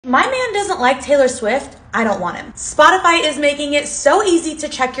My man doesn't like Taylor Swift. I don't want him. Spotify is making it so easy to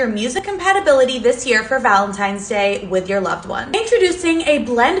check your music compatibility this year for Valentine's Day with your loved one. Introducing a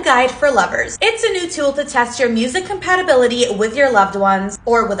blend guide for lovers. It's a new tool to test your music compatibility with your loved ones,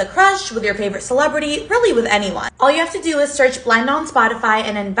 or with a crush, with your favorite celebrity, really with anyone. All you have to do is search blend on Spotify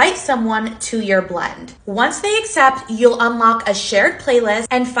and invite someone to your blend. Once they accept, you'll unlock a shared playlist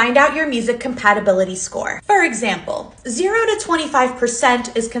and find out your music compatibility score. For example, 0 to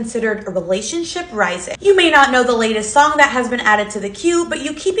 25% is considered a relationship rising. You may not know the latest song that has been added to the queue, but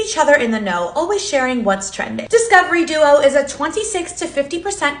you keep each other in the know, always sharing what's trending. Discovery Duo is a 26 to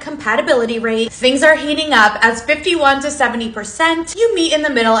 50% compatibility rate. Things are heating up as 51 to 70%. You meet in the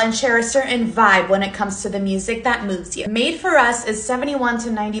middle and share a certain vibe when it comes to the music that moves you. Made for Us is 71 to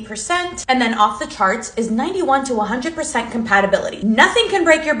 90%, and then Off the Charts is 91 to 100% compatibility. Nothing can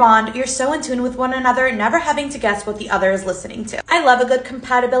break your bond. You're so in tune with one another, never having to guess what the other is listening to. I love a good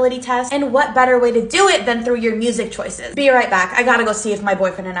compatibility test, and what better way to do it than through your music choices. Be right back. I gotta go see if my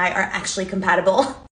boyfriend and I are actually compatible.